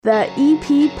The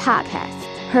EP Podcast.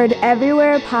 Heard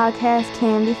everywhere podcasts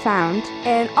can be found,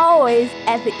 and always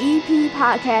at the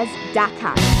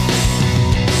eppodcast.com.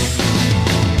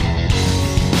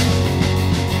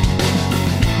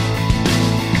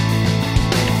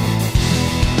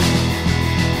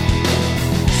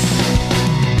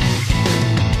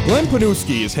 Glenn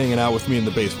Pniewski is hanging out with me in the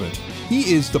basement.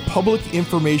 He is the public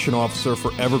information officer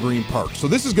for Evergreen Park. So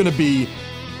this is going to be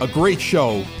a great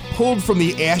show, pulled from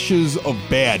the ashes of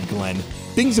bad, Glenn.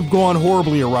 Things have gone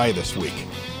horribly awry this week.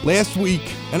 Last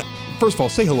week, and first of all,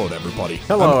 say hello to everybody.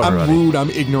 Hello, I'm everybody. rude, I'm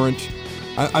ignorant.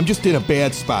 I'm just in a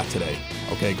bad spot today.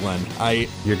 Okay, Glenn.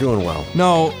 You're doing well.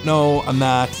 No, I'm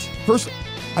not. First,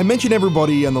 I mentioned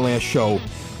everybody on the last show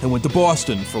and went to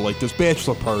Boston for like this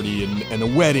bachelor party and a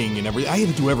wedding and everything. I had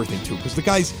to do everything too, because the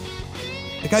guy's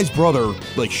brother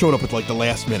like showed up at like the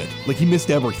last minute. Like he missed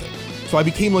everything. So I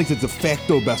became like the de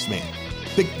facto best man.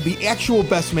 The actual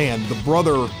best man, the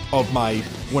brother of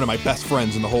one of my best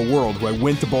friends in the whole world, who I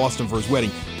went to Boston for his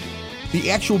wedding,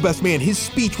 the actual best man, his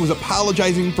speech was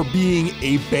apologizing for being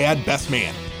a bad best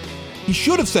man. He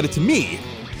should have said it to me,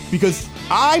 because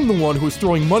I'm the one who was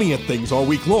throwing money at things all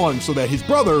week long so that his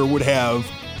brother would have,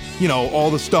 you know,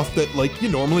 all the stuff that like you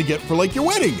normally get for like your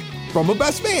wedding from a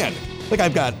best man. Like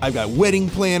I've got wedding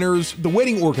planners. The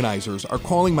wedding organizers are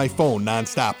calling my phone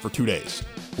nonstop for 2 days.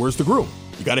 Where's the groom?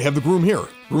 You got to have the groom here.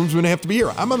 Groom's going to have to be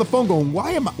here. I'm on the phone going,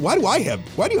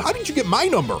 how did you get my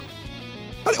number?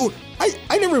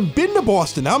 I never even been to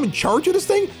Boston. Now I'm in charge of this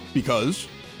thing because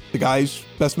the guy's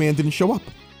best man didn't show up.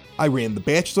 I ran the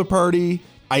bachelor party.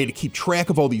 I had to keep track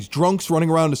of all these drunks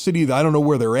running around the city that I don't know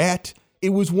where they're at. It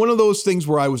was one of those things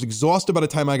where I was exhausted by the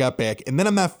time I got back, and then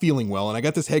I'm not feeling well, and I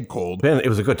got this head cold. Ben, it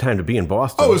was a good time to be in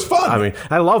Boston. Oh, it was fun. I mean,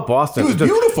 I love Boston. It was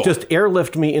beautiful. Just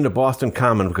airlift me into Boston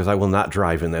Common because I will not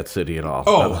drive in that city at all.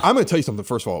 Oh, I'm going to tell you something,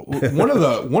 first of all.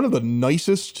 One of the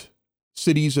nicest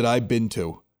cities that I've been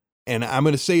to, and I'm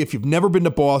going to say if you've never been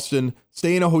to Boston,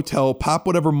 stay in a hotel, pop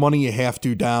whatever money you have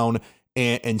to down,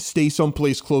 and stay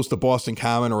someplace close to Boston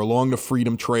Common or along the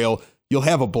Freedom Trail. You'll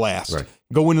have a blast. Right.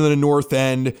 Go into the North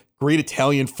End, great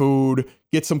Italian food,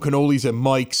 get some cannolis at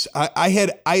Mike's. I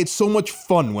had so much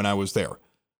fun when I was there.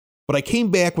 But I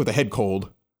came back with a head cold.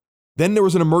 Then there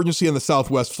was an emergency on the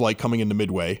Southwest flight coming into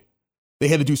Midway. They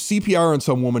had to do CPR on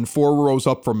some woman 4 rows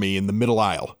up from me in the middle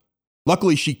aisle.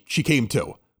 Luckily, she came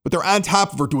to. But they're on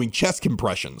top of her doing chest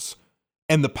compressions.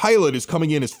 And the pilot is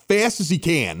coming in as fast as he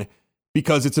can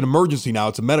because it's an emergency now.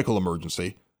 It's a medical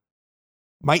emergency.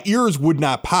 My ears would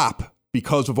not pop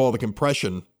because of all the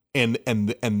compression and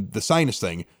the sinus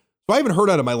thing. So I haven't heard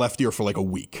out of my left ear for like a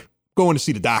week. Going to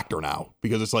see the doctor now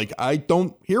because it's like I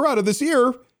don't hear out of this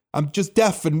ear. I'm just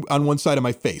deaf on one side of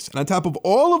my face. And on top of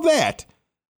all of that,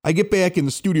 I get back and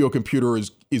the studio computer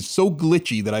is so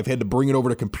glitchy that I've had to bring it over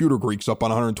to Computer Greeks up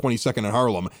on 122nd in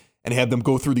Harlem and have them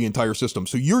go through the entire system.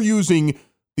 So you're using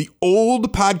the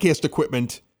old podcast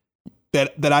equipment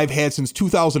that I've had since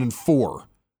 2004.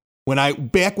 When I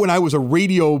was a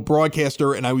radio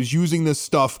broadcaster and I was using this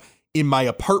stuff in my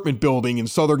apartment building in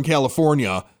Southern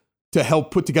California to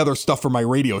help put together stuff for my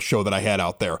radio show that I had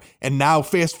out there. And now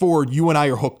fast forward, you and I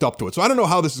are hooked up to it. So I don't know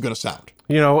how this is going to sound.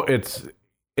 You know,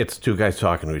 it's two guys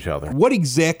talking to each other. What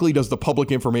exactly does the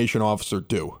public information officer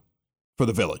do for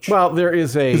the village? Well, there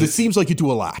is because it seems like you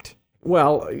do a lot.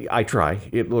 Well, I try.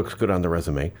 It looks good on the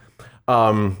resume.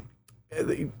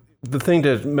 The thing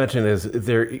to mention is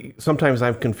sometimes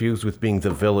I'm confused with being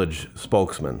the village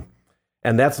spokesman.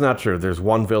 And that's not true. There's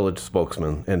one village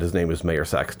spokesman, and his name is Mayor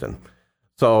Sexton.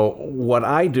 So what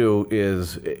I do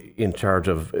is in charge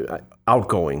of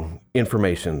outgoing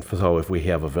information. So if we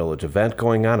have a village event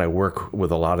going on, I work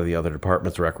with a lot of the other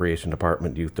departments, recreation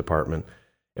department, youth department.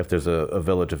 If there's a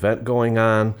village event going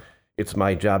on, it's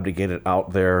my job to get it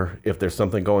out there. If there's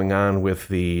something going on with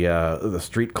the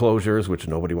street closures, which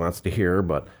nobody wants to hear,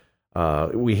 but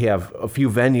we have a few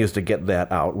venues to get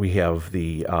that out. We have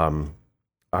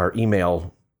our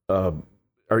email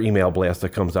blast that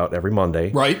comes out every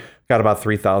Monday. Right. Got about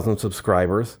 3,000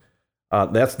 subscribers.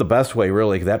 That's the best way,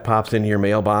 really. That pops into your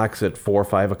mailbox at 4 or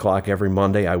 5 o'clock every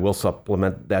Monday. I will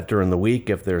supplement that during the week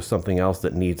if there's something else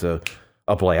that needs a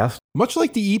blast. Much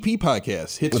like the EP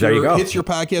podcast. Hits your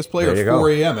podcast player at 4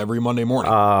 a.m. every Monday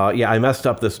morning. Yeah, I messed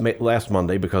up this last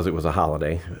Monday because it was a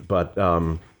holiday. But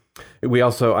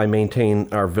I maintain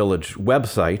our village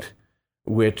website,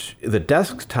 which the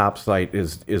desktop site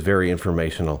is very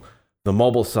informational. The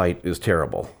mobile site is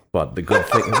terrible. But the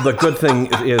good thing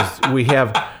is we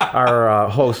have our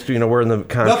host. We're in the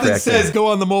contract. Nothing says go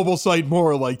on the mobile site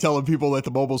more like telling people that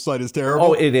the mobile site is terrible.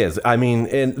 Oh, it is. I mean,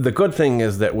 and the good thing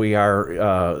is that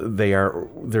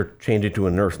they're changing to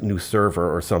a new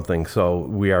server or something, so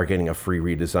we are getting a free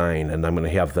redesign, and I'm going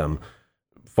to have them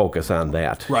focus on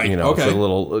that. Right. Okay. It's a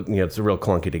little, it's real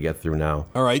clunky to get through now.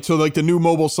 All right. So like the new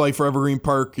mobile site for Evergreen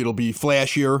Park, it'll be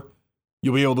flashier.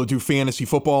 You'll be able to do fantasy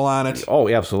football on it. Oh,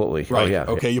 absolutely. Right. Oh, yeah.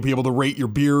 Okay. You'll be able to rate your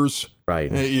beers.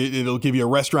 Right. It'll give you a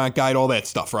restaurant guide, all that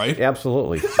stuff, right?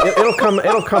 Absolutely. It'll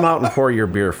come out and pour your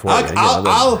beer for you.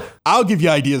 I'll give you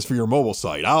ideas for your mobile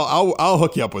site. I'll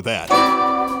hook you up with that.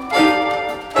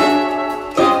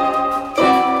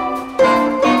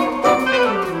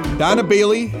 Donna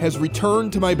Bailey has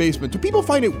returned to my basement. Do people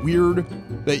find it weird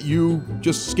that you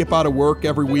just skip out of work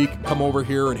every week, come over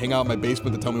here and hang out in my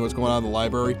basement to tell me what's going on in the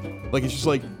library? Like, it's just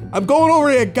like, I'm going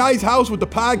over to that guy's house with the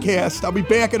podcast. I'll be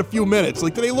back in a few minutes.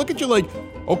 Like, do they look at you like,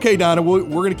 okay, Donna, we're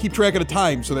going to keep track of the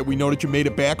time so that we know that you made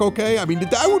it back okay? I mean,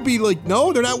 that would be like,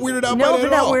 no, they're not weirded out by that at all. No, they're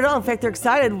not weirded out. In fact, they're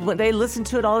excited when they listen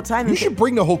to it all the time. You should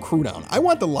bring the whole crew down. I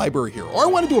want the library here, or I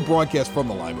want to do a broadcast from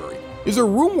the library. Is there a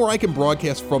room where I can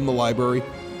broadcast from the library?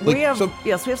 Like we have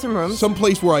some rooms. Some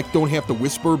place where I don't have to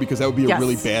whisper because that would be a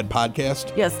really bad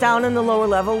podcast. Yes, down in the lower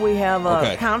level, we have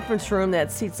a conference room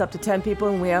that seats up to 10 people,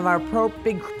 and we have our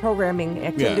big programming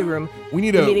activity room. We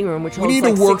need meeting room, which holds we need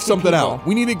like to work 60 something people. out.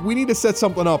 We need to set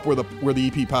something up where the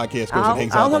EP podcast goes and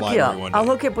hangs out in the library one day. I'll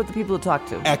hook you up with the people to talk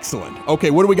to. Excellent. Okay,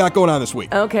 what do we got going on this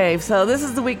week? Okay, so this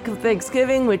is the week of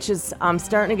Thanksgiving, which is I'm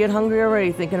starting to get hungry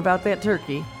already thinking about that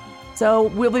turkey. So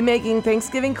we'll be making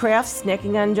Thanksgiving crafts,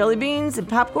 snacking on jelly beans and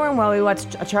popcorn while we watch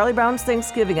Charlie Brown's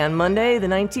Thanksgiving on Monday, the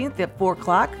 19th at 4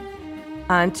 o'clock.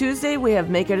 On Tuesday, we have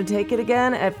Make It or Take It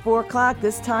again at 4 o'clock.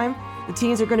 This time, the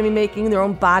teens are going to be making their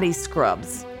own body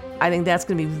scrubs. I think that's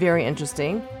going to be very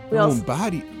interesting. Their own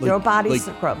body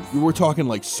scrubs. You were talking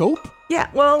like soap?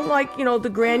 Yeah, well, like, the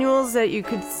granules that you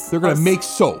could... They're going to make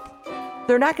soap.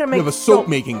 They're not going to make You have a soap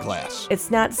making class. It's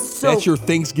not soap. That's your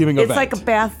Thanksgiving event. It's like a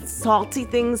bath, salty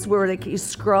things where you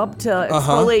scrub to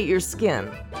exfoliate your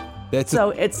skin. It's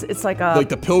like a... Like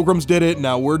the Pilgrims did it,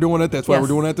 now we're doing it. That's why we're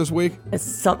doing it this week? It's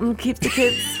something to keep the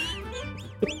kids...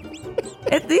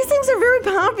 These things are very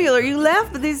popular. You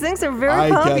laugh, but these things are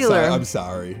very popular. I'm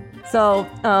sorry. So,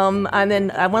 and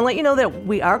then I want to let you know that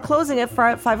we are closing at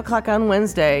 5 o'clock on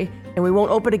Wednesday, and we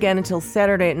won't open again until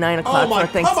Saturday at 9 o'clock for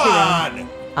Thanksgiving. Come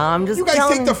on! You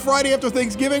guys take the Friday after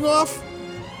Thanksgiving off?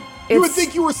 You would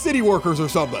think you were city workers or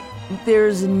something.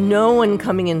 There's no one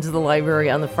coming into the library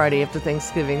on the Friday after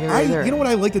Thanksgiving. You know what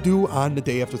I like to do on the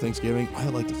day after Thanksgiving? I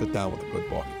like to sit down with a good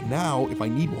book. Now, if I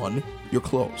need one, you're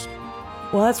closed.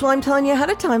 Well, that's why I'm telling you ahead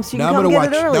of time so you can come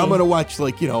get it early. Now I'm going to watch,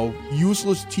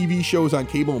 useless TV shows on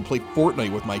cable and play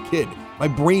Fortnite with my kid. My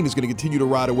brain is going to continue to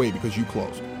rot away because you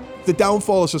closed. It's the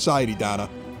downfall of society, Donna.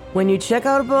 When you check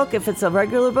out a book, if it's a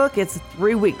regular book, it's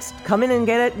 3 weeks. Come in and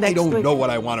get it next week. I don't know what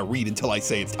I want to read until I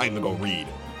say it's time to go read.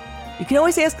 You can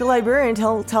always ask a librarian,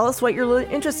 tell us what you're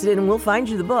interested in, and we'll find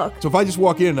you the book. So if I just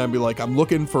walk in and I'd be like, I'm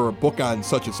looking for a book on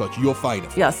such and such, you'll find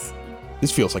it. Yes.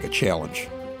 This feels like a challenge.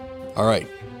 All right.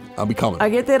 I'll be coming. I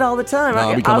get that all the time.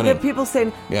 I'll get people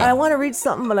saying, I want to read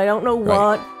something, but I don't know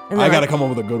what. And I got to come up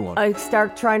with a good one. I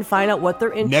start trying to find out what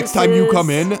their interest is. Next time you come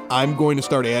in, I'm going to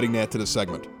start adding that to the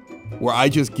segment, where I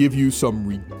just give you some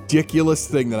ridiculous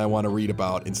thing that I want to read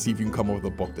about and see if you can come up with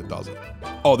a book that does it.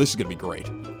 Oh, this is going to be great.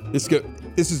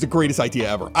 This is the greatest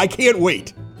idea ever. I can't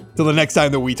wait till the next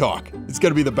time that we talk. It's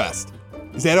going to be the best.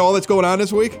 Is that all that's going on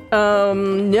this week?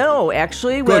 No,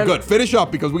 actually. Good. Finish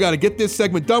up because we got to get this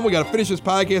segment done. We got to finish this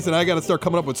podcast, and I got to start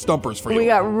coming up with stumpers for you. We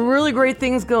got really great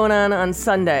things going on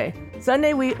Sunday.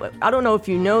 Sunday, I don't know if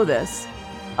you know this.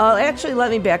 Actually,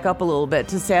 let me back up a little bit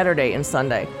to Saturday and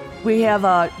Sunday. We have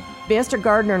Master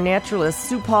Gardener Naturalist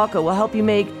Sue Palka will help you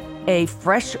make a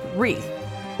fresh wreath.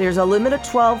 There's a limit of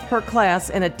 12 per class,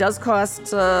 and it does cost,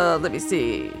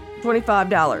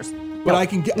 $25.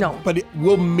 But but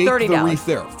we'll make $30. the wreath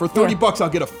there. For $30, I'll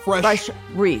get a fresh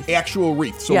wreath. Actual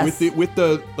wreath. So with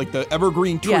the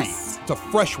evergreen tree, it's a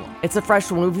fresh one. It's a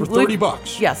fresh one. For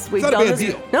 $30. Yes, we've done this.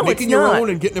 It's not a bad deal. No, Making it's your not.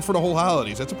 own and getting it for the whole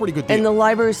holidays. That's a pretty good deal. And the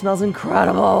library smells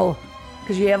incredible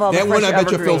because you have all the fresh That one I bet you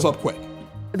evergreen. fills up quick.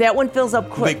 That one fills up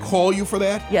quick. Do they call you for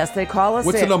that? Yes, they call us.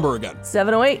 What's the number again?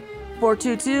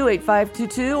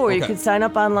 708-422-8522, or you can sign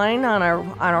up online on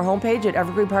our homepage at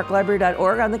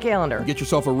evergreenparklibrary.org on the calendar. Get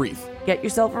yourself a wreath. Get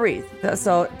yourself a wreath.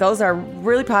 So those are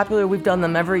really popular. We've done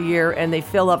them every year, and they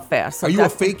fill up fast. So are you a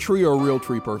fake tree or a real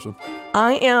tree person?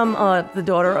 I am the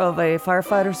daughter of a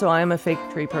firefighter, so I am a fake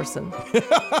tree person.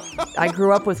 I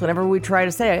grew up with, whenever we try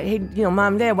to say, hey,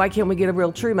 Mom, Dad, why can't we get a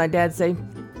real tree? My dad say,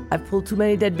 I've pulled too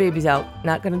many dead babies out.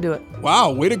 Not going to do it.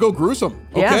 Wow, way to go gruesome.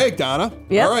 Okay, Yeah. Donna.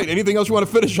 Yep. All right, anything else you want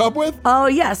to finish up with? Oh,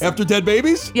 yes. After dead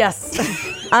babies?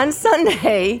 Yes. On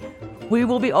Sunday, we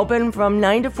will be open from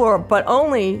 9 to 4, but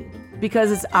only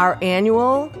because it's our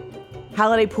annual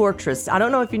holiday portraits. I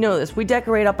don't know if you know this. We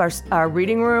decorate up our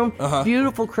reading room.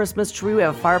 Beautiful Christmas tree. We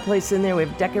have a fireplace in there.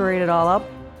 We've decorated it all up.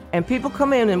 And people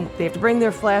come in and they have to bring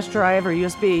their flash drive or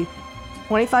USB.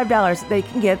 $25. They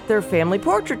can get their family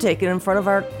portrait taken in front of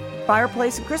our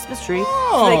fireplace and Christmas tree.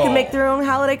 So they can make their own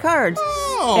holiday cards.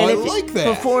 Oh, and I if like that.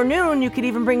 Before noon, you could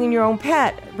even bring in your own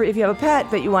pet, if you have a pet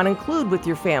that you want to include with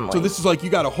your family. So this is like you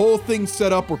got a whole thing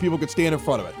set up where people could stand in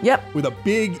front of it. Yep. With a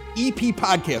big EP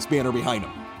podcast banner behind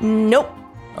them. Nope.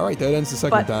 All right, that ends the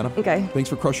segment, But- Donna. okay. Thanks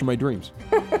for crushing my dreams.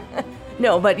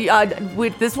 No, but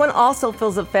this one also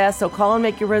fills up fast, so call and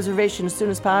make your reservation as soon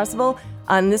as possible.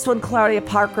 On this one, Claudia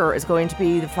Parker is going to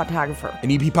be the photographer.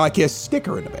 An EP podcast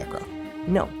sticker in the background.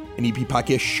 No, An EP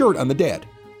podcast shirt on the dad.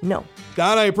 no.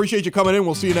 Don, I appreciate you coming in.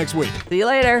 We'll see you next week. See you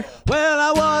later. Well,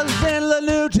 I was in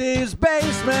Lanuti's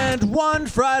basement one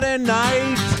Friday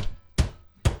night.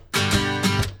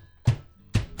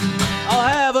 I'll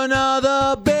have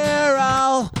another beer.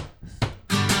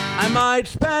 I might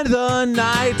spend the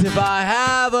night if I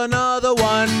have another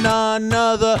one.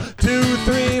 Another 2,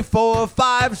 3, 4,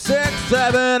 5, 6,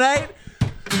 7, 8.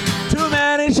 Too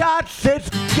many shots, it's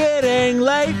getting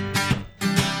late.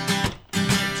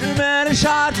 Too many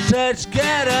shots, it's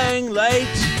getting late.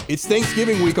 It's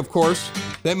Thanksgiving week, of course.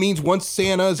 That means once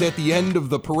Santa is at the end of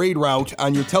the parade route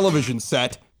on your television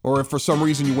set, or if for some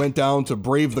reason you went down to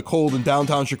brave the cold in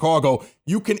downtown Chicago,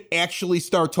 you can actually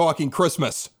start talking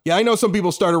Christmas. Yeah, I know some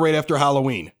people started right after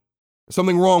Halloween. There's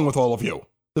something wrong with all of you.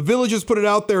 The Village has put it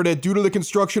out there that due to the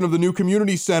construction of the new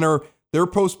community center, they're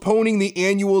postponing the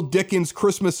annual Dickens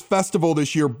Christmas Festival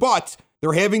this year, but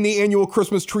they're having the annual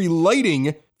Christmas tree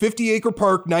lighting, 50 Acre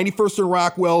Park, 91st and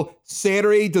Rockwell,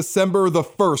 Saturday, December the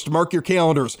 1st. Mark your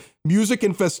calendars. Music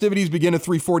and festivities begin at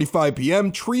 3:45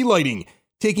 p.m. Tree lighting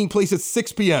taking place at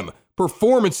 6 p.m.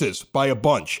 Performances by a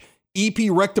bunch. EP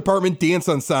Rec Department Dance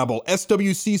Ensemble,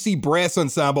 SWCC Brass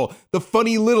Ensemble, the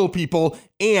Funny Little People,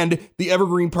 and the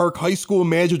Evergreen Park High School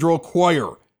Madrigal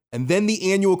Choir. And then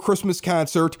the annual Christmas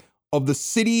concert of the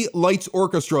City Lights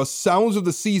Orchestra, Sounds of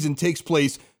the Season, takes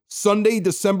place Sunday,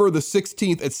 December the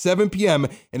 16th at 7 p.m.,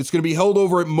 and it's going to be held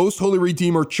over at Most Holy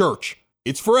Redeemer Church.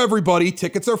 It's for everybody.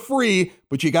 Tickets are free,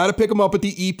 but you got to pick them up at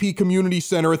the EP Community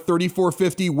Center at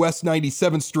 3450 West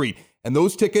 97th Street. And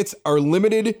those tickets are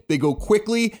limited. They go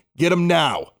quickly. Get them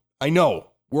now. I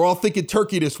know, we're all thinking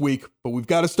turkey this week, but we've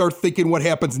got to start thinking what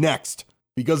happens next,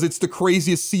 because it's the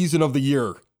craziest season of the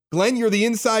year. Glenn, you're the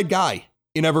inside guy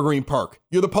in Evergreen Park.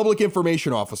 You're the public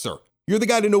information officer. You're the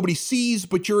guy that nobody sees,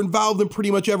 but you're involved in pretty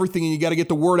much everything, and you got to get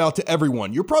the word out to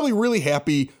everyone. You're probably really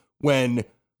happy when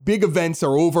big events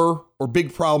are over or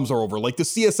big problems are over, like the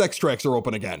CSX tracks are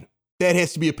open again. That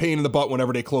has to be a pain in the butt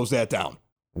whenever they close that down.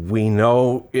 We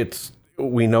know it's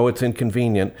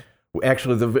inconvenient.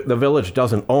 Actually, the Village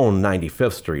doesn't own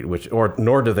 95th Street,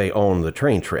 nor do they own the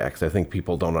train tracks. I think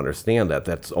people don't understand that.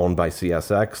 That's owned by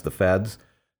CSX, the feds.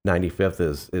 95th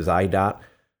is IDOT.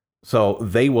 So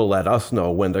they will let us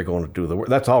know when they're going to do the work.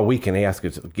 That's all we can ask,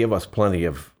 is give us plenty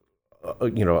of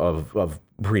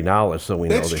pre-knowledge so we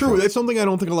know. That's true. That's something I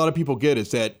don't think a lot of people get,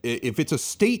 is that if it's a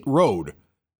state road,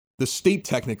 the state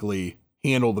technically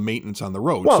handle the maintenance on the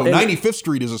road. Well, so 95th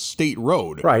Street is a state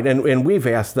road. Right, and we've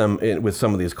asked them with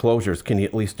some of these closures, can you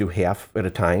at least do half at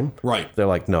a time? Right. They're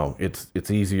like, no,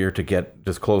 it's easier to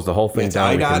just close the whole thing It's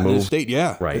down. IDOT We can in move. the state,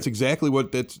 yeah. Right. That's exactly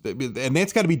what and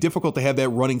that's got to be difficult to have that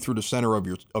running through the center of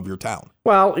your town.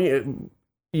 Well,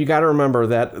 you got to remember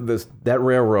that that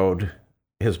railroad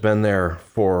has been there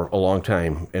for a long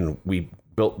time, and we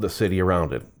built the city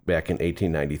around it back in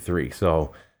 1893.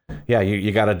 So, yeah,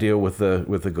 you got to deal with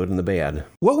the good and the bad.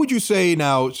 What would you say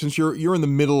now, since you're in the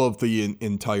middle of the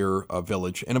entire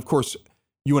village, and of course,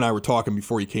 you and I were talking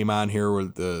before you came on here, where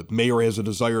the mayor has a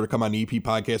desire to come on the EP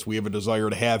podcast. We have a desire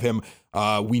to have him.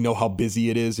 We know how busy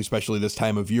it is, especially this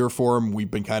time of year for him. We've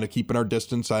been kind of keeping our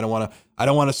distance. I don't want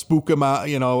to spook him out,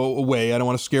 away. I don't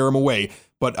want to scare him away.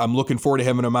 But I'm looking forward to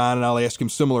having him on, and I'll ask him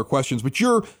similar questions. But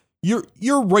you're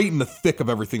right in the thick of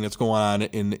everything that's going on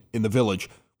in the village.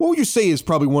 What would you say is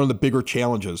probably one of the bigger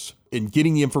challenges in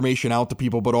getting the information out to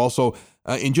people, but also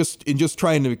in just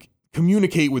trying to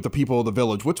communicate with the people of the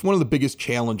village? What's one of the biggest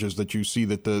challenges that you see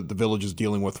that the village is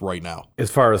dealing with right now? As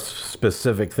far as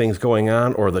specific things going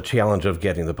on, or the challenge of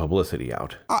getting the publicity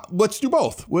out? Let's do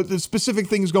both. What the specific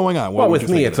things going on? Well,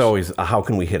 with me, it's always how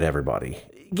can we hit everybody?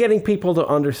 Getting people to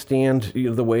understand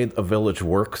the way a village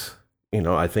works.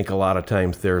 I think a lot of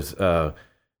times there's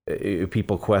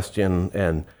people question,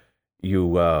 and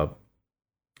you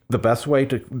the best way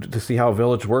to see how a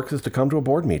village works is to come to a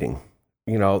board meeting.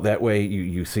 That way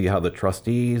you see how the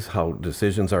trustees, how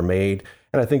decisions are made.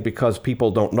 And I think because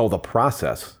people don't know the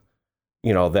process,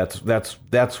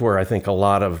 that's where I think a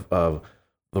lot of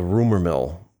the rumor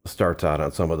mill starts out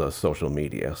on some of the social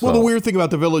media. So, well, the weird thing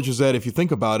about the village is that if you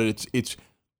think about it, it's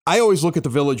I always look at the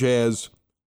village as,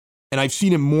 and I've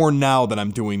seen it more now that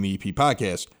I'm doing the EP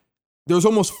podcast, there's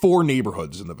almost 4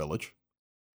 neighborhoods in the village.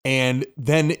 And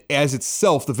then as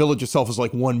itself, the village itself is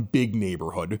like one big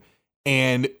neighborhood.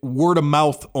 And word of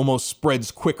mouth almost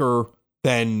spreads quicker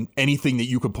than anything that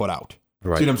you could put out.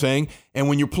 Right. See what I'm saying? And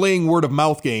when you're playing word of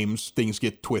mouth games, things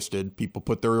get twisted. People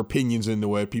put their opinions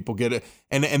into it. People get it.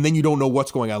 And then you don't know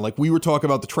what's going on. Like we were talking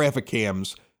about the traffic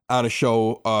cams on a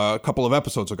show a couple of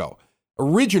episodes ago.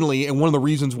 Originally, and one of the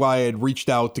reasons why I had reached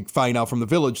out to find out from the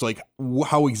village, like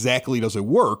how exactly does it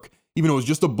work, even though it was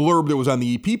just a blurb that was on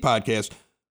the EP podcast,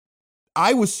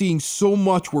 I was seeing so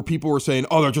much where people were saying,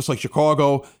 oh, they're just like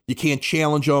Chicago. You can't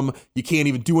challenge them. You can't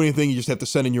even do anything. You just have to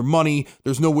send in your money.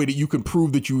 There's no way that you can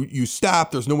prove that you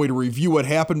stopped. There's no way to review what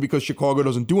happened because Chicago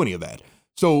doesn't do any of that.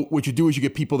 So what you do is you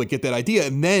get people that get that idea.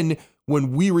 And then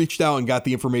when we reached out and got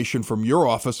the information from your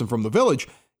office and from the village,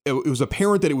 it was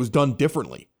apparent that it was done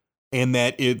differently. And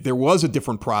that there was a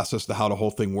different process to how the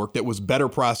whole thing worked. That was better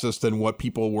process than what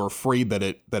people were afraid that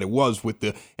it was with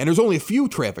and there's only a few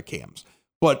traffic cams.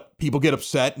 But people get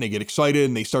upset and they get excited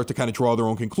and they start to kind of draw their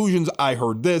own conclusions. I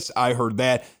heard this, I heard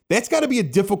that. That's got to be a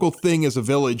difficult thing as a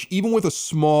village, even with a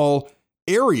small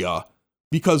area,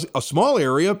 because a small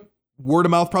area, word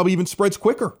of mouth probably even spreads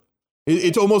quicker.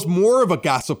 It's almost more of a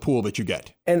gossip pool that you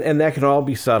get. And that can all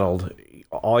be settled.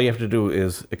 All you have to do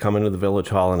is come into the village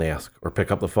hall and ask, or pick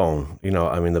up the phone.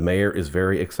 The mayor is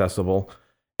very accessible.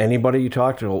 Anybody you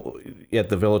talk to at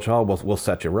the village hall will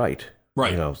set you right.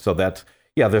 Right. So that's...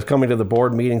 Yeah, there's coming to the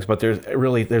board meetings, but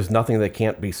there's nothing that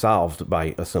can't be solved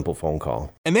by a simple phone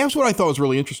call. And that's what I thought was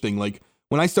really interesting. Like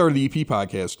when I started the EP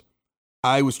podcast,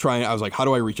 I was like, how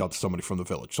do I reach out to somebody from the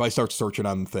village? So I start searching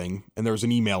on the thing, and there's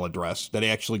an email address that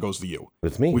actually goes to you.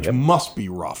 It's me. Which must be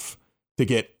rough to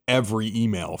get every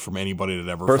email from anybody that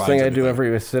ever First thing I do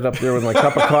is sit up there with my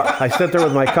cup of coffee. I sit there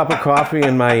with my cup of coffee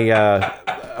and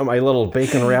my little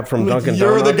bacon wrap from Dunkin' Donuts.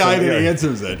 You're the guy that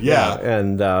answers it. Yeah.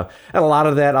 And a lot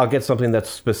of that, I'll get something that's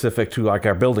specific to like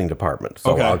our building department.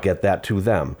 So I'll get that to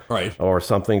them. Right. Or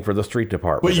something for the street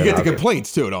department. But you get the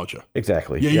complaints too, don't you?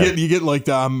 Exactly. Yeah, you get like,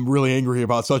 I'm really angry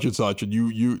about such and such.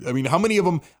 And how many of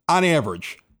them on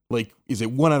average, like, is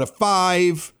it 1 out of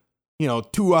 5,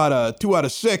 2 out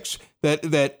of 6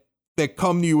 that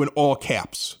come to you in all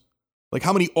caps? Like,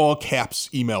 how many all caps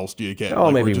emails do you get? Oh,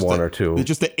 like, maybe 1 or 2. They're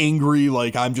just the angry,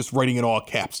 like, I'm just writing in all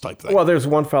caps type thing. Well, there's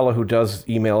one fellow who does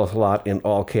email us a lot in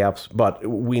all caps, but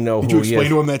we know who he is. Did you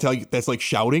explain to him that's like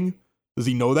shouting? Does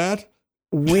he know that?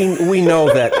 We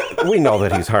know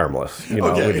that he's harmless.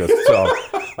 Okay.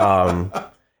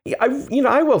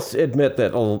 I will admit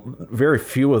that very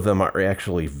few of them are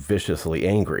actually viciously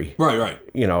angry. Right.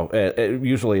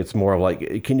 Usually it's more of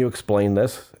like, can you explain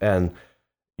this? And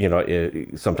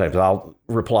sometimes I'll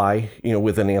reply,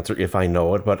 with an answer if I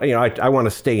know it. But, I want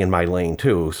to stay in my lane,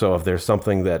 too. So if there's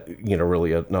something that,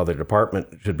 really another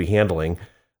department should be handling,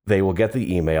 they will get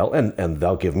the email and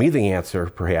they'll give me the answer,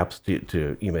 perhaps,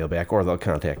 to email back, or they'll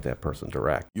contact that person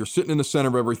direct. You're sitting in the center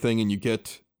of everything and you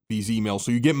get these emails.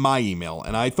 So you get my email.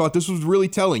 And I thought this was really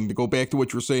telling, to go back to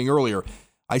what you were saying earlier.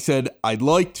 I said, I'd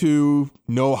like to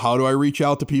know, how do I reach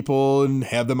out to people and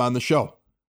have them on the show?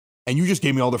 And you just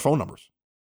gave me all their phone numbers.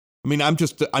 I mean, I'm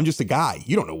just a guy.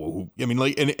 You don't know who. I mean,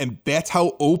 like, and that's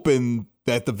how open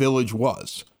that the village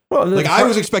was. Well, like, I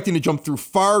was expecting to jump through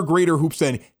far greater hoops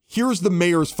than, here's the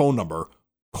mayor's phone number,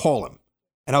 call him.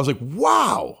 And I was like,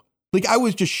 wow. Like, I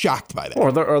was just shocked by that.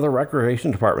 Or the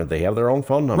recreation department, they have their own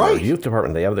phone number. Right. The youth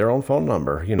department, they have their own phone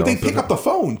number. But they pick up the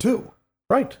phone too.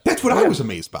 Right. That's what I was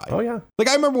amazed by. Oh yeah. Like,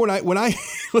 I remember when I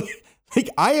like,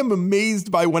 I am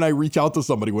amazed by when I reach out to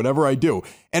somebody, whatever I do.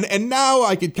 And now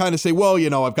I could kind of say, well,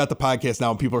 I've got the podcast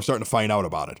now and people are starting to find out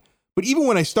about it. But even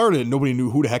when I started, nobody knew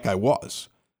who the heck I was.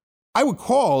 I would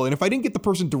call, and if I didn't get the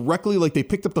person directly, like they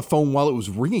picked up the phone while it was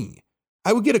ringing,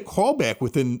 I would get a call back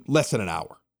within less than an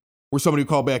hour, where somebody would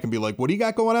call back and be like, what do you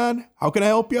got going on? How can I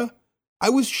help you? I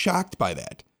was shocked by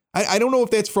that. I don't know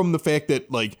if that's from the fact that,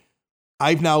 like,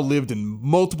 I've now lived in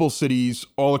multiple cities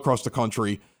all across the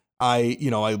country.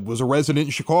 I was a resident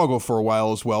in Chicago for a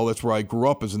while as well. That's where I grew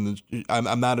up.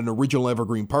 I'm not an original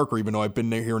Evergreen Parker, even though I've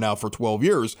been here now for 12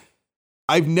 years.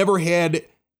 I've never had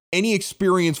any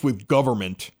experience with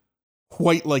government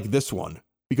quite like this one,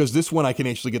 because this one I can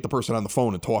actually get the person on the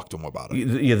phone and talk to them about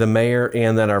it. Yeah, the mayor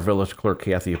and then our village clerk,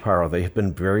 Kathy Aparo, they have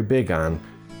been very big on,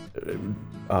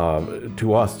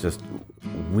 to us, just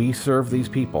we serve these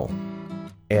people.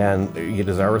 And it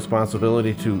is our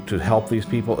responsibility to help these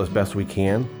people as best we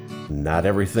can. Not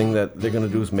everything that they're going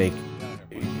to do is make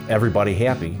everybody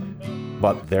happy,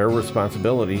 but their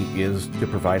responsibility is to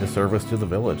provide a service to the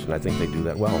village, and I think they do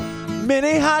that well.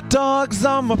 Many hot dogs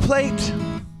on my plate.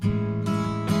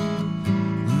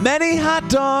 Many hot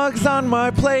dogs on my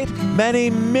plate.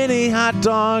 Many, many hot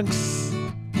dogs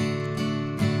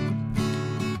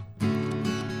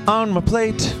on my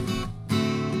plate.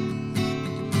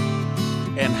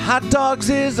 And hot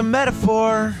dogs is a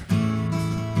metaphor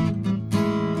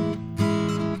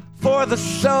for the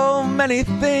so many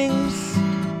things.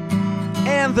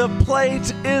 And the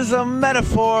plate is a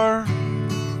metaphor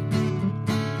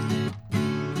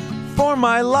for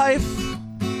my life.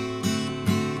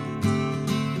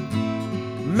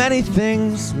 Many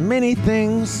things, many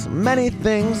things, many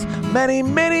things, many,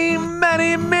 many,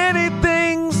 many, many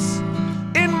things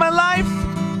in my life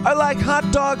are like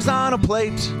hot dogs on a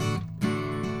plate.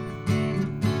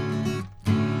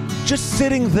 Just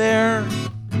sitting there,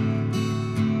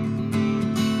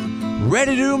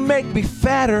 ready to make me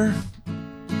fatter.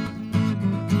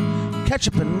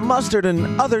 Ketchup and mustard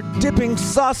and other dipping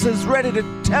sauces ready to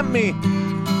tempt me.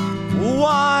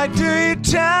 Why do you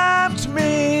tempt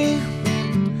me?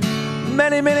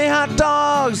 Many, many hot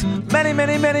dogs. Many,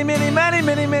 many, many, many, many,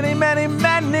 many, many, many,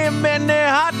 many, many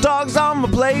hot dogs on my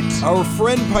plate. Our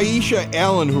friend Paisha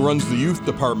Allen, who runs the youth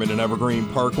department in Evergreen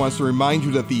Park, wants to remind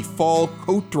you that the fall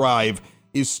coat drive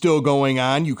is still going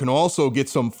on. You can also get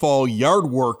some fall yard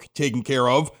work taken care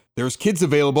of. There's kids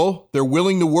available. They're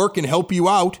willing to work and help you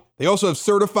out. They also have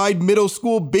certified middle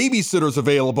school babysitters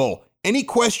available. Any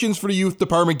questions for the youth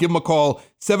department, give them a call,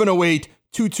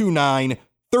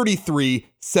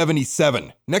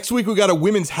 708-229-3377. Next week, we got a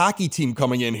women's hockey team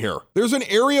coming in here. There's an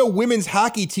area women's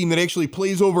hockey team that actually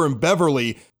plays over in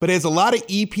Beverly, but has a lot of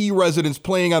EP residents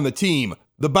playing on the team.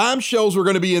 The Bombshells were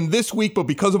going to be in this week, but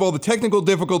because of all the technical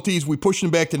difficulties, we pushed them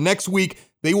back to next week.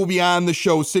 They will be on the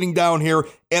show sitting down here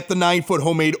at the 9-foot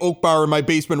homemade oak bar in my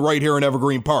basement right here in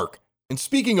Evergreen Park. And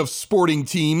speaking of sporting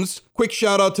teams, quick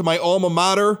shout out to my alma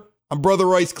mater. I'm Brother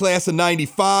Rice class of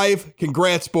 95.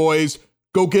 Congrats, boys.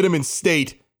 Go get them in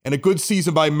state. And a good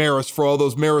season by Marist for all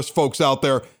those Marist folks out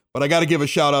there. But I got to give a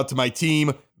shout out to my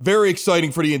team. Very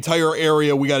exciting for the entire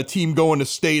area. We got a team going to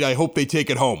state. I hope they take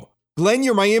it home. Glenn,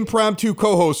 you're my impromptu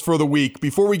co-host for the week.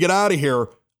 Before we get out of here,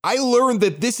 I learned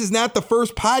that this is not the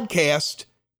first podcast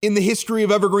in the history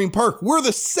of Evergreen Park. We're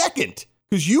the second,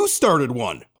 because you started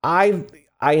one. I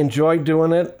enjoyed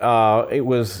doing it. It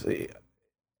was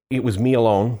me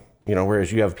alone,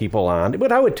 whereas you have people on.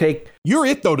 But I would take... You're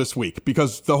it, though, this week,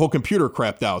 because the whole computer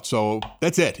crapped out. So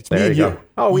that's it. It's me and you.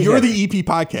 Oh, you're the EP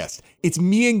podcast. It's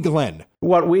me and Glenn.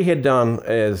 What we had done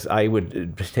is I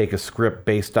would take a script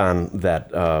based on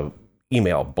that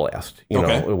email blast,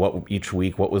 what each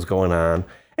week, what was going on.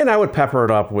 And I would pepper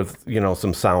it up with,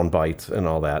 some sound bites and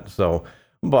all that. So,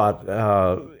 but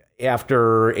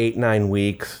after 8-9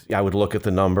 weeks, I would look at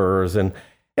the numbers and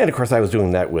of course I was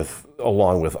doing that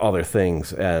along with other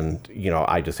things. And,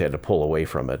 I just had to pull away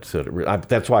from it. So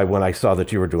that's why when I saw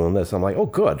that you were doing this, I'm like, oh,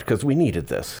 good, because we needed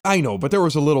this. I know, but there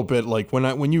was a little bit like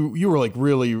when you were like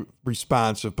really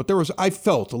responsive, but I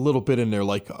felt a little bit in there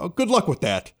like, oh, good luck with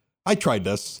that. I tried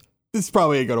this. This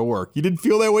probably ain't going to work. You didn't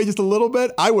feel that way just a little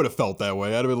bit? I would have felt that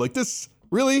way. I'd have been like, this,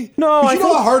 really? No, I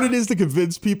know how hard it is to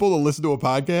convince people to listen to a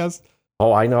podcast?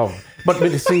 Oh, I know. But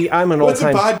see, I'm an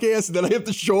old-time... What's a podcast? And then I have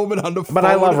to show them it on the phone. But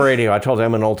I love radio. I told you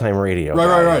I'm an old-time radio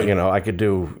guy. Right. I could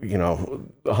do,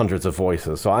 hundreds of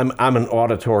voices. So I'm an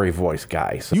auditory voice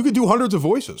guy. So you could do hundreds of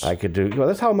voices. I could do... Well,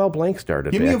 that's how Mel Blanc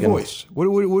started. Give me a voice. What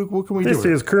can we do? This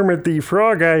is Kermit the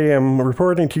Frog. I am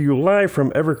reporting to you live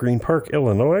from Evergreen Park,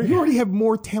 Illinois. You already have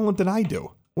more talent than I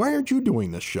do. Why aren't you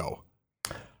doing this show?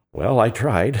 Well, I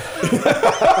tried.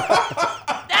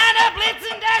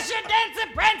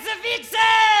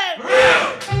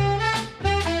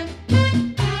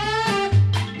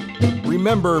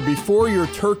 Remember, before your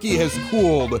turkey has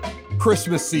cooled,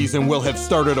 Christmas season will have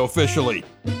started officially.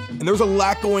 And there's a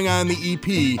lot going on in the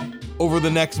EP over the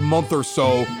next month or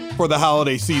so for the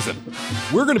holiday season.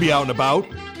 We're going to be out and about.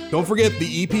 Don't forget,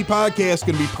 the EP podcast is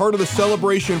going to be part of the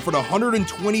celebration for the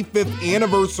 125th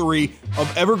anniversary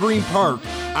of Evergreen Park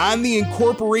on the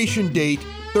incorporation date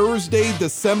Thursday,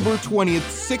 December 20th,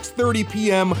 6:30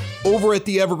 p.m. over at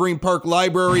the Evergreen Park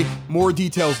Library. More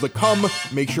details to come.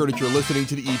 Make sure that you're listening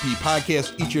to the EP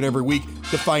podcast each and every week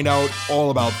to find out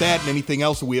all about that and anything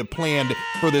else that we have planned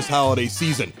for this holiday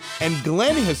season. And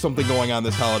Glenn has something going on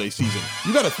this holiday season.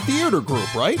 You got a theater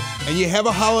group, right? And you have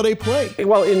a holiday play.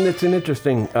 Well, and it's an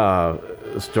interesting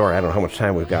story. I don't know how much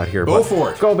time we've got here. Go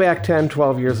for it. Go back 10,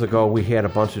 12 years ago, we had a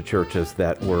bunch of churches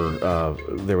that were,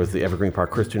 there was the Evergreen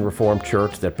Park Christian Reformed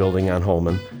Church, that building on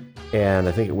Holman, and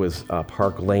I think it was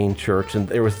Park Lane Church, and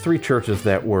there was 3 churches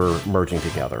that were merging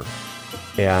together.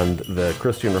 And the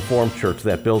Christian Reformed Church,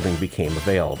 that building became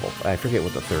available. I forget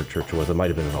what the third church was. It might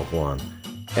have been in Oak Lawn.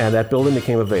 And that building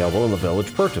became available, and the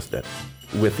village purchased it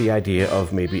with the idea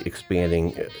of maybe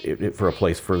expanding it for a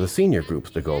place for the senior groups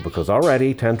to go, because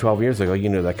already 10, 12 years ago,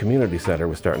 that community center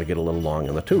was starting to get a little long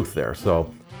in the tooth there. So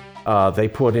they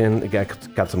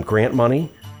got some grant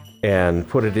money and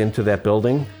put it into that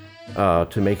building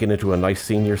to make it into a nice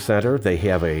senior center. They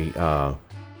have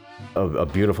a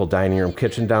beautiful dining room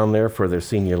kitchen down there for their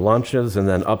senior lunches, and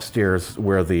then upstairs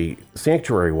where the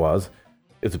sanctuary was,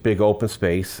 it's a big open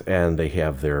space, and they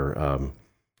have their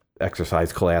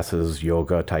exercise classes,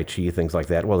 yoga, tai chi, things like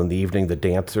that. Well, in the evening, the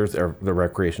dancers, or the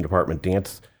recreation department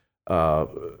dance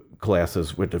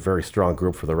classes with a very strong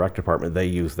group for the rec department, they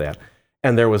use that.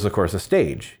 And there was, of course, a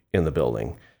stage in the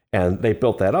building, and they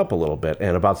built that up a little bit.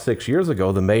 And about 6 years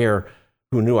ago, the mayor,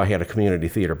 who knew I had a community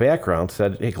theater background,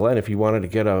 said, "Hey, Glenn, if you wanted to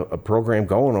get a program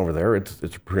going over there, it's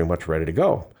pretty much ready to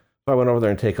go." So I went over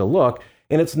there and take a look,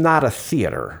 and it's not a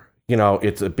theater.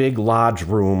 It's a big lodge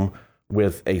room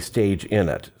with a stage in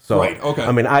it. So, right, okay.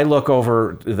 I mean, I look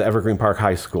over the Evergreen Park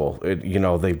High School.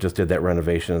 They just did that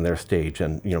renovation in their stage,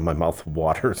 and my mouth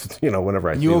waters. Whenever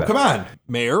I see that. Come on,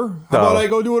 Mayor. How about I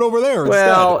go do it over there instead?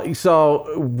 Well,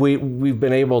 so we've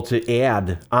been able to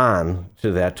add on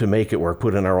to that to make it work.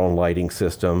 Put in our own lighting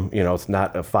system. It's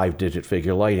not a 5-digit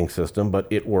figure lighting system, but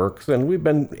it works, and we've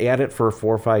been at it for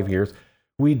 4 or 5 years.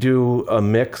 We do a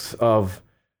mix of.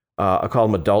 I call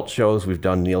them adult shows. We've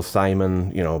done Neil Simon,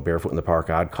 Barefoot in the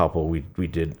Park, Odd Couple. We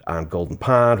did on Golden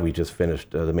Pond. We just finished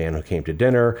The Man Who Came to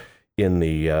Dinner. In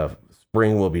the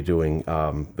spring, we'll be doing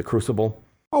The Crucible.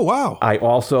 Oh, wow. I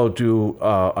also do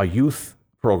a youth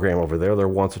program over there. They're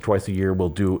once or twice a year. We'll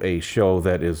do a show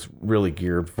that is really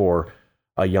geared for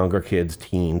younger kids,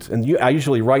 teens. And I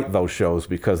usually write those shows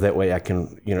because that way I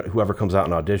can, whoever comes out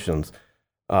and auditions,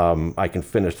 I can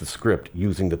finish the script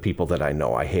using the people that I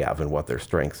know I have and what their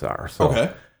strengths are. So,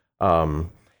 okay.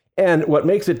 And what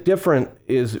makes it different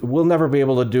is we'll never be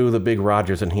able to do the big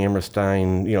Rodgers and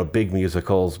Hammerstein, big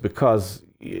musicals because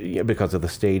of the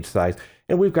stage size.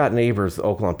 And we've got neighbors. The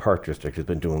Oak Lawn Park District has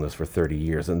been doing this for 30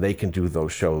 years, and they can do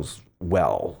those shows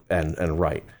well and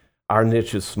right. Our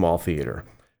niche is small theater.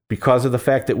 Because of the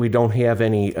fact that we don't have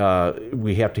any,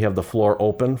 we have to have the floor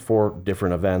open for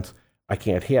different events. I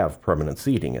can't have permanent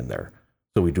seating in there.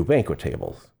 So we do banquet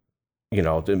tables.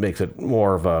 It makes it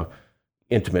more of a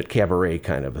intimate cabaret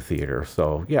kind of a theater.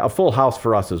 So yeah, a full house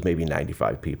for us is maybe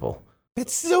 95 people. That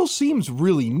still seems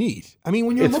really neat. I mean,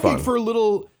 when you're looking for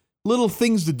little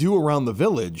things to do around the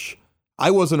village,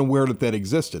 I wasn't aware that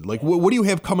existed. Like, what do you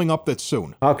have coming up that's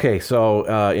soon? Okay, so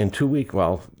in 2 weeks,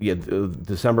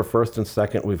 December 1st and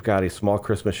 2nd, we've got a small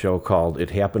Christmas show called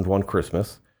It Happened One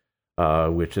Christmas.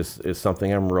 Which is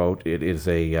something I wrote. It is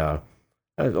a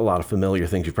lot of familiar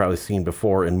things you've probably seen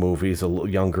before in movies. A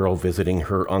young girl visiting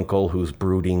her uncle who's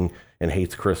brooding and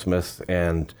hates Christmas,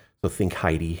 and so think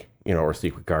Heidi, or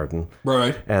Secret Garden.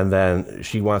 Right. And then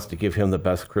she wants to give him the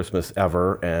best Christmas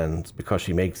ever, and because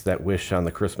she makes that wish on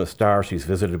the Christmas star, she's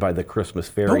visited by the Christmas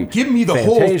fairy. Don't give me the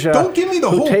Fantasia, whole. Don't give me the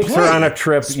whole. Who takes her on a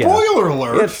trip? Spoiler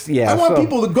alert! I want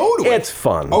people to go to it. It's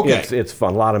fun. Okay. It's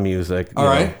fun. A lot of music. All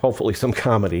right. Hopefully some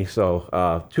comedy.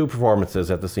 So 2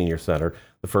 performances at the senior center.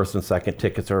 The 1st and 2nd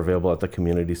tickets are available at the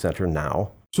community center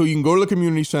now. So you can go to the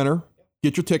community center,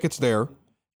 get your tickets there,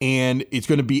 and it's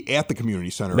going to be at the community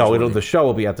center. No, the show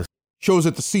will be at the. Show's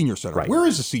at the senior center. Right. Where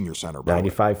is the senior center?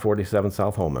 9547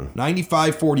 South Holman.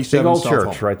 9547 Big old South church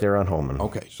Holman. right there on Holman.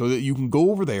 Okay, so that you can go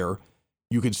over there,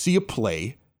 you can see a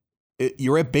play.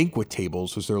 You're at banquet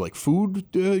tables. Is there like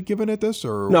food given at this,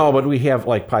 or no? But we have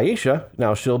like Paisha.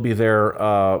 Now she'll be there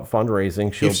fundraising.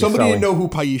 If somebody didn't know who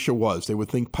Paisha was, they would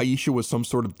think Paisha was some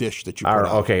sort of dish that you put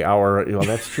out. Okay,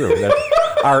 that's true.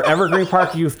 Our Evergreen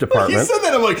Park Youth Department. You said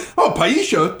that. I'm like, oh,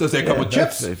 Paisha. Does that come with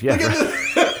chips? Yeah.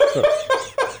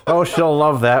 Oh, she'll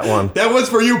love that one. That was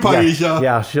for you, Paisha.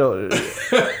 Yeah,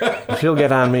 she'll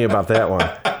get on me about that one.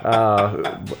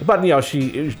 But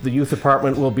the youth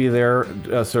department will be there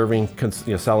serving,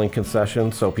 selling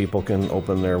concessions, so people can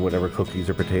open their whatever cookies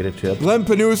or potato chips. Glenn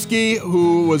Pniewski,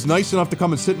 who was nice enough to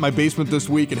come and sit in my basement this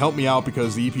week and help me out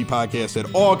because the EP podcast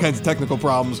had all kinds of technical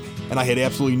problems, and I had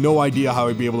absolutely no idea how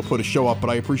I'd be able to put a show up. But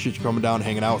I appreciate you coming down and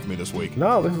hanging out with me this week.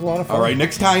 No, this is a lot of fun. All right,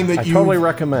 next time that I totally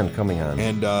recommend coming on.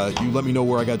 And you let me know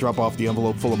where I got to drop off the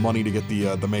envelope full of money to get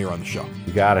the mayor on the show.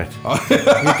 You got it.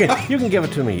 You can give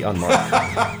it to me unmarked.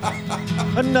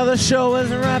 Another show is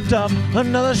wrapped up.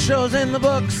 Another show's in the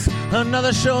books.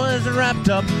 Another show is wrapped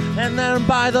up. And then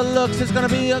by the looks, it's gonna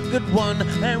be a good one.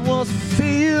 And we'll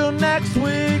see you next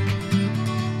week.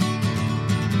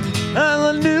 And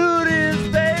the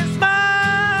nudist basement.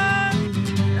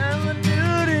 And the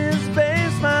nudist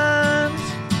basement.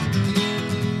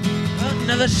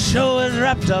 Another show is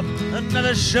wrapped up.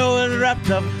 Another show is wrapped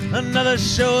up. Another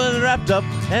show is wrapped up.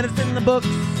 And it's in the books.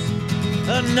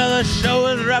 Another show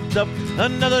is wrapped up.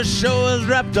 Another show is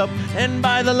wrapped up. And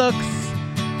by the looks,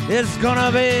 it's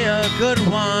gonna be a good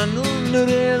one.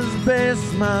 Nudist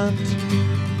basement.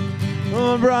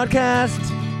 Broadcast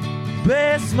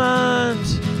basement.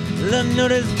 The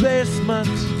nudist basement.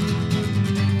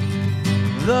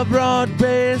 The broad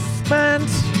basement.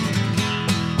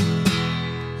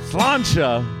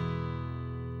 Slancha.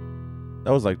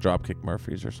 That was like Dropkick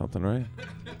Murphys or something, right?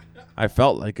 I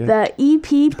felt like it. The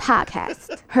EP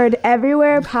Podcast. Heard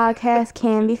everywhere podcasts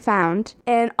can be found.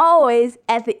 And always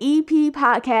at the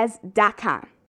eppodcast.com.